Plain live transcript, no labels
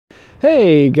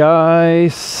Hey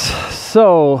guys,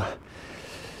 so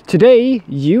today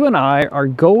you and I are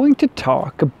going to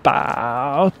talk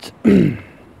about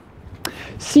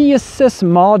CSS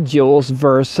modules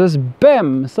versus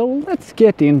BEM. So let's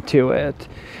get into it.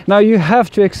 Now you have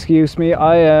to excuse me,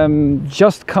 I am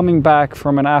just coming back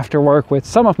from an after work with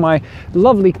some of my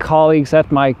lovely colleagues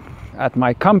at my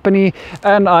company,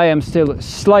 and I am still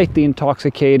slightly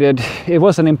intoxicated. It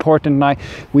was an important night.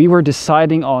 We were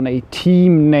deciding on a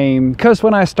team name because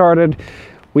when I started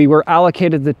we were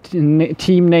allocated the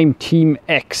team name Team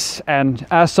X, and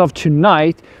as of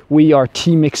tonight we are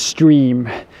Team Extreme.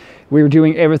 We're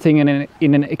doing everything in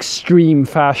an extreme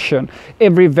fashion.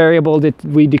 Every variable that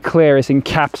we declare is in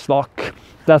caps lock.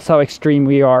 That's how extreme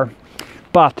we are.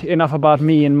 But enough about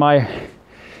me and my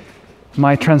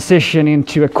transition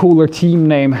into a cooler team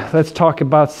name. Let's talk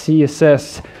about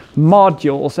CSS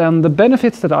modules and the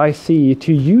benefits that I see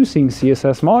to using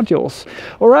CSS modules.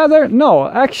 Or rather, no,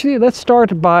 actually, let's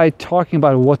start by talking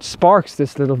about what sparks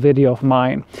this little video of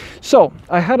mine. So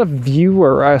I had a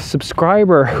viewer, a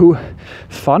subscriber, who,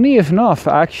 funny enough,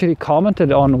 actually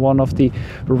commented on one of the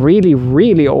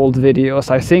really old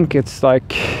videos. I think it's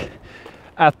like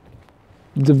at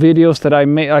the videos that I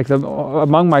made, like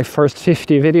among my first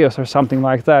 50 videos or something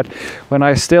like that, when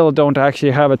I still don't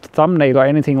actually have a thumbnail or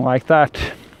anything like that.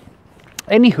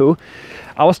 Anywho,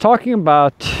 I was talking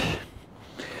about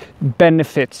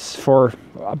benefits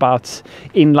about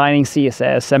inlining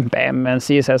CSS and BEM and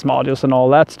CSS modules and all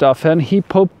that stuff, and he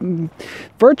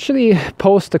virtually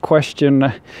posed the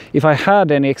question if I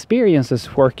had any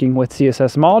experiences working with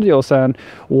CSS modules and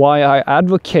why I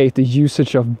advocate the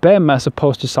usage of BEM as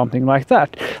opposed to something like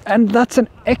that. And that's an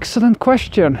excellent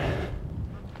question.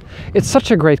 It's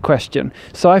such a great question,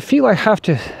 so I feel I have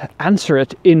to answer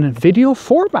it in video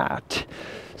format.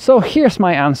 So here's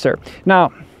my answer.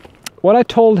 Now, what I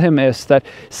told him is that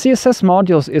CSS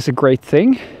modules is a great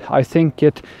thing. I think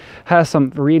it has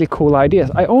some really cool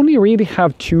ideas. I only really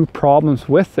have two problems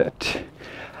with it.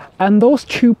 And those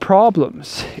two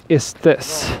problems is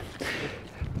this.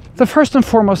 The first and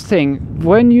foremost thing,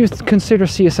 when you consider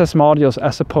CSS modules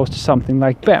as opposed to something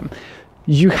like BEM,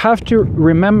 you have to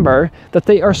remember that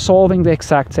they are solving the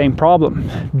exact same problem.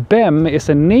 BEM is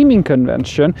a naming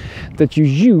convention that you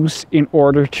use in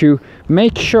order to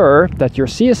make sure that your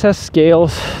CSS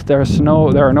scales, there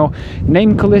are no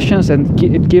name collisions, and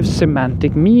it gives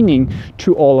semantic meaning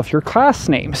to all of your class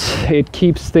names. It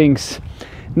keeps things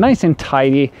nice and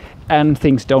tidy and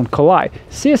things don't collide.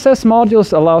 CSS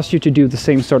modules allows you to do the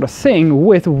same sort of thing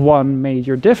with one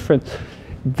major difference.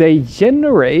 They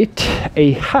generate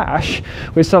a hash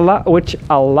which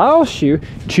allows you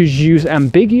to use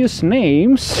ambiguous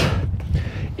names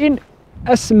in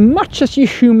as much as you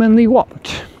humanly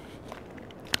want.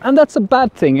 And that's a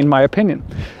bad thing in my opinion.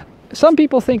 Some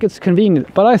people think it's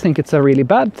convenient, but I think it's a really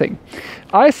bad thing.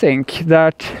 I think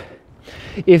that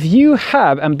if you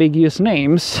have ambiguous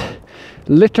names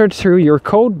littered through your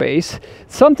code base,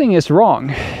 something is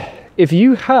wrong. If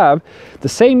you have the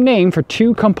same name for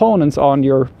two components on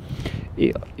your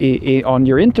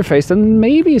interface, then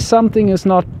maybe something is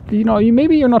not,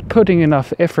 maybe you're not putting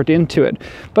enough effort into it.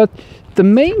 But the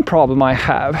main problem I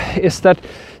have is that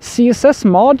CSS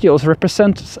modules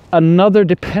represent another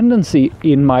dependency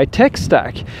in my tech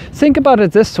stack. Think about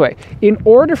it this way. In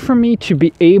order for me to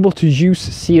be able to use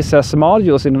CSS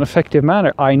modules in an effective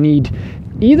manner, I need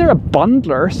either a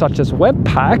bundler such as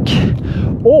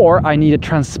Webpack, or I need a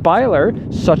transpiler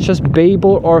such as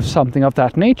Babel or something of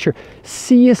that nature.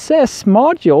 CSS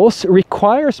modules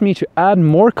requires me to add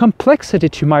more complexity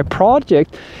to my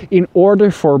project in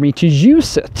order for me to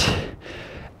use it.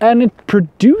 And it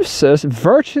produces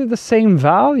virtually the same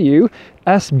value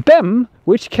as BEM,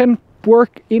 which can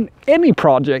work in any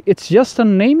project. It's just a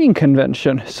naming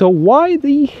convention. So why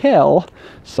the hell,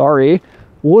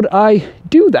 would I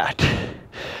do that?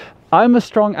 I'm a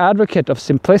strong advocate of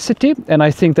simplicity, and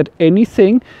I think that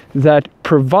anything that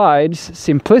provides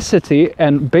simplicity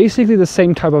and basically the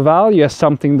same type of value as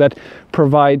something that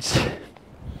provides,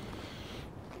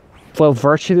 well,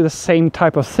 virtually the same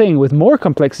type of thing with more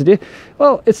complexity,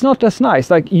 well, it's not as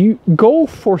nice. Like, you go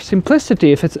for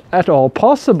simplicity if it's at all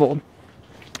possible.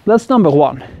 That's number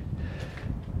one.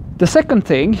 The second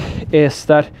thing is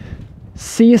that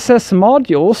CSS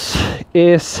modules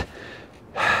is,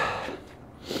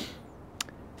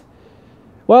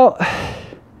 well,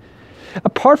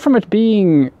 apart from it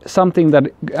being something that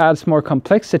adds more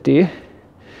complexity,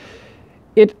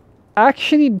 it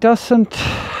actually doesn't,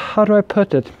 how do I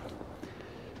put it?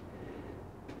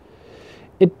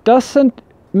 It doesn't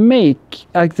make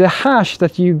the hash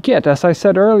that you get, as I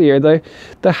said earlier,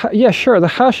 yeah, sure, the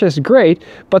hash is great,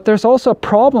 but there's also a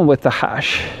problem with the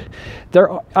hash.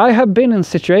 I have been in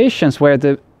situations where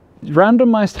the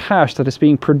randomized hash that is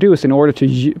being produced in order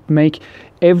to make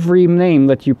every name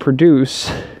that you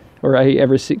produce, or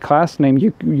every class name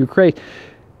you create,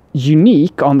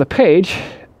 unique on the page,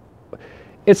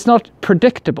 it's not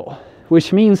predictable.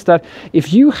 Which means that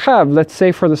if you have, let's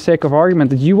say for the sake of argument,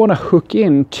 that you want to hook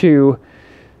into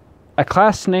a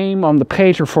class name on the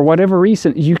page, or for whatever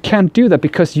reason, you can't do that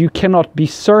because you cannot be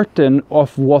certain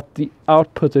of what the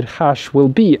outputted hash will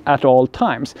be at all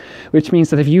times. Which means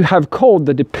that if you have code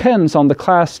that depends on the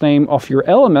class name of your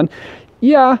element,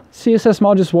 yeah, CSS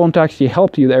modules won't actually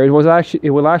help you there. It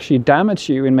will actually damage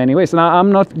you in many ways. And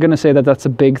I'm not going to say that that's a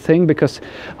big thing, because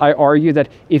I argue that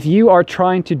if you are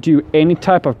trying to do any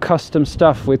type of custom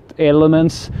stuff with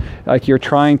elements, like you're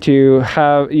trying to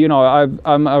have, you know,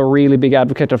 I'm a really big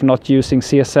advocate of not using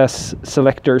CSS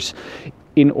selectors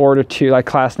in order to, like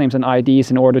class names and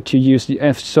IDs, in order to use,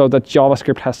 so that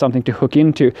JavaScript has something to hook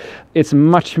into. It's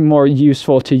much more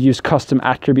useful to use custom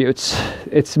attributes.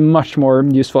 It's much more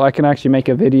useful. I can actually make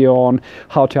a video on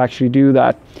how to actually do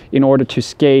that in order to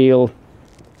scale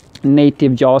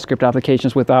native JavaScript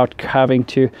applications without having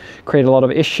to create a lot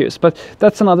of issues. But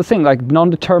that's another thing, like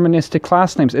non-deterministic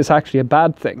class names is actually a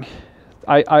bad thing.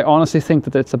 I honestly think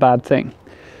that it's a bad thing.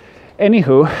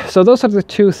 Anywho, so those are the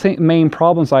two main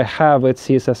problems I have with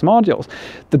CSS modules.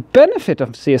 The benefit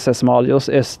of CSS modules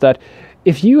is that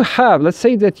if you have, let's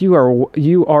say that you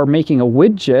are making a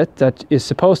widget that is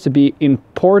supposed to be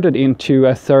imported into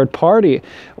a third party,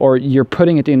 or you're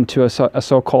putting it into a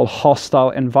so-called hostile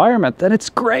environment, then it's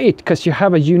great because you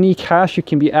have a unique hash. You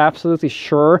can be absolutely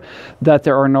sure that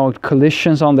there are no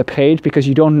collisions on the page, because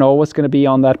you don't know what's going to be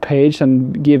on that page,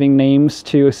 and giving names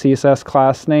to CSS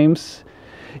class names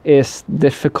is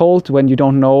difficult when you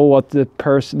don't know what the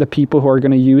people who are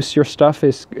going to use your stuff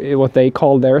is, what they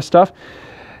call their stuff.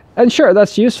 And sure,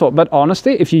 that's useful, but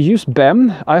honestly, if you use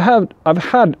BEM, I've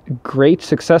had great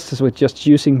successes with just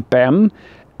using BEM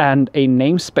and a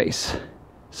namespace.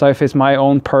 So if it's my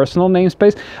own personal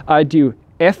namespace, I do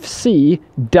FC-BEM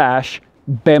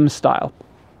style.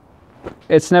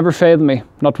 It's never failed me,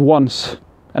 not once.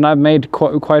 And I've made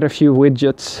quite a few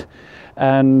widgets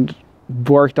and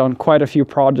worked on quite a few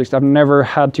projects. I've never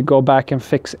had to go back and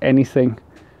fix anything.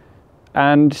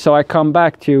 And so I come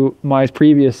back to my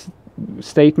previous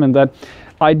statement that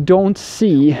I don't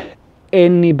see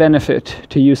any benefit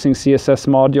to using CSS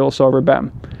modules over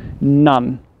BEM.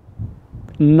 None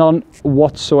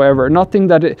whatsoever. Nothing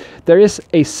that there is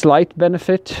a slight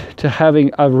benefit to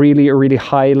having a really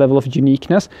high level of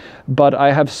uniqueness, but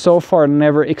I have so far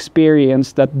never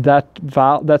experienced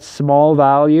that small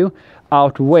value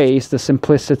outweighs the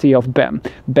simplicity of BEM.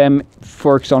 BEM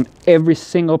works on every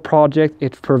single project.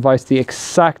 It provides the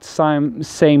exact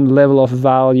same level of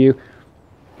value.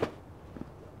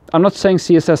 I'm not saying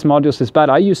CSS modules is bad.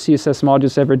 I use CSS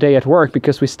modules every day at work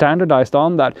because we standardized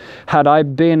on that. Had I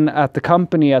been at the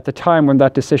company at the time when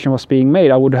that decision was being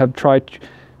made, I would have tried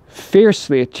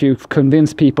fiercely to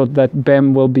convince people that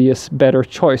BEM will be a better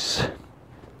choice.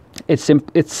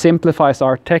 It simplifies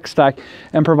our tech stack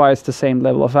and provides the same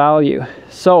level of value.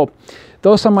 So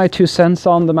those are my 2 cents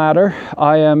on the matter.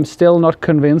 I am still not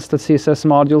convinced that CSS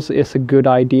modules is a good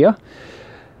idea.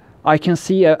 I can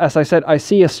see, as I said, I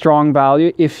see a strong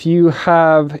value. If you're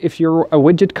a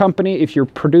widget company, if you're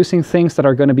producing things that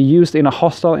are going to be used in a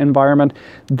hostile environment,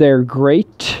 they're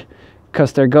great,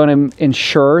 because they're going to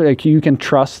ensure that you can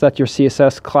trust that your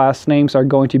CSS class names are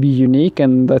going to be unique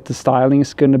and that the styling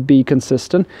is going to be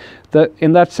consistent.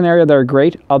 In that scenario, they're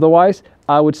great. Otherwise,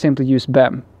 I would simply use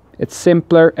BEM. It's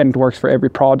simpler and it works for every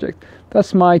project.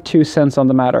 That's my 2 cents on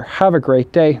the matter. Have a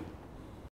great day.